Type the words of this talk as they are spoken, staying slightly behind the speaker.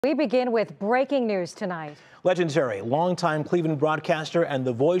We begin with breaking news tonight. Legendary longtime Cleveland broadcaster and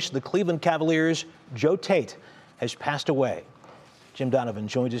the voice of the Cleveland Cavaliers, Tait, has passed away. Jim Donovan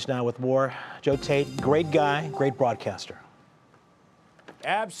joins us now with more. Tait, great guy, great broadcaster.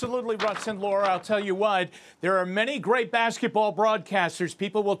 Absolutely, Russ and Laura. I'll tell you what, there are many great basketball broadcasters.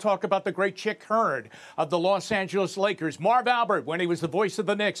 People will talk about the great Chick Hearn of the Los Angeles Lakers, Marv Albert when he was the voice of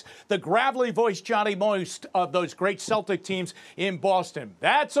the Knicks, the gravelly voice Johnny Most of those great Celtic teams in Boston.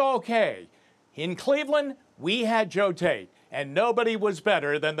 That's okay. In Cleveland, we had Tait. And nobody was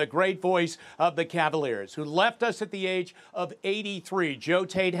better than the great voice of the Cavaliers, who left us at the age of 83.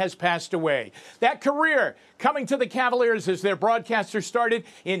 Tait has passed away. That career coming to the Cavaliers as their broadcaster started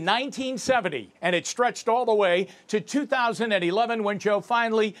in 1970, and it stretched all the way to 2011 when Joe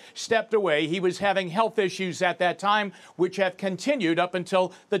finally stepped away. He was having health issues at that time, which have continued up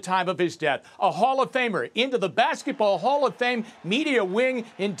until the time of his death. A Hall of Famer into the Basketball Hall of Fame media wing,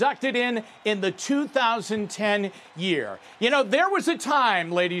 inducted in the 2010 year. You know, there was a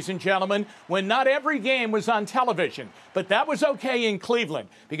time, ladies and gentlemen, when not every game was on television. But that was okay in Cleveland,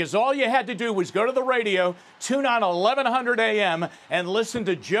 because all you had to do was go to the radio, tune on 1100 a.m., and listen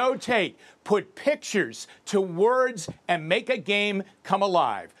to Tait put pictures to words and make a game come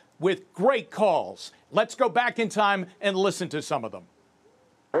alive with great calls. Let's go back in time and listen to some of them.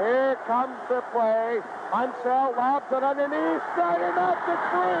 Here comes the play. Unsell lobs it underneath. Starting up the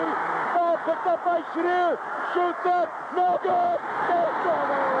three. Ball picked up by Shadir. Shoots up. No good.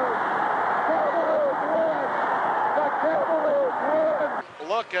 Cavaliers. Cavaliers win. The Cavaliers win.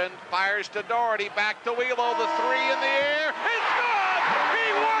 Looking. Fires to Doherty. Back to Wheelo. The three in the air. It's good. He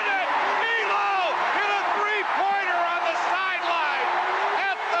won it. Wheelo hit a three-pointer on the sideline.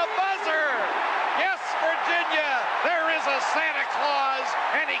 At the buzzer. Yes, Virginia. There is a Santa Claus.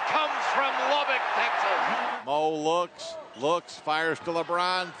 And he comes from Lubbock, Texas. Mo looks, fires to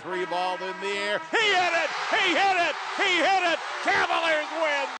LeBron. Three ball in the air. He hit it! He hit it! He hit it! Cavaliers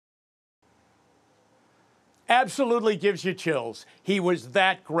win! Absolutely gives you chills. He was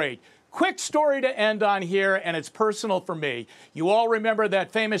that great. Quick story to end on here, and it's personal for me. You all remember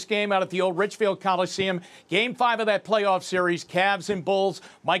that famous game out at the old Richfield Coliseum, Game 5 of that playoff series, Cavs and Bulls.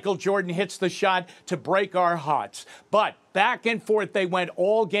 Michael Jordan hits the shot to break our hearts. But back and forth they went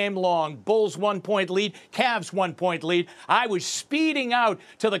all game long. Bulls 1-point lead, Cavs 1-point lead. I was speeding out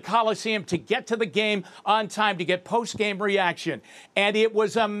to the Coliseum to get to the game on time to get post-game reaction. And it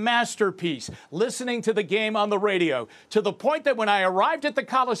was a masterpiece, listening to the game on the radio, to the point that when I arrived at the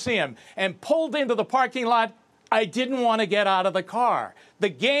Coliseum and pulled into the parking lot, I didn't want to get out of the car. The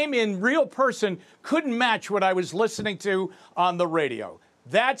game in real person couldn't match what I was listening to on the radio.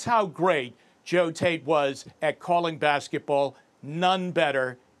 That's how great Tait was at calling basketball. None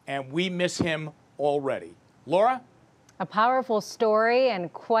better, and we miss him already. Laura? A powerful story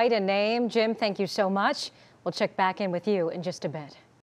and quite a name. Jim, thank you so much. We'll check back in with you in just a bit.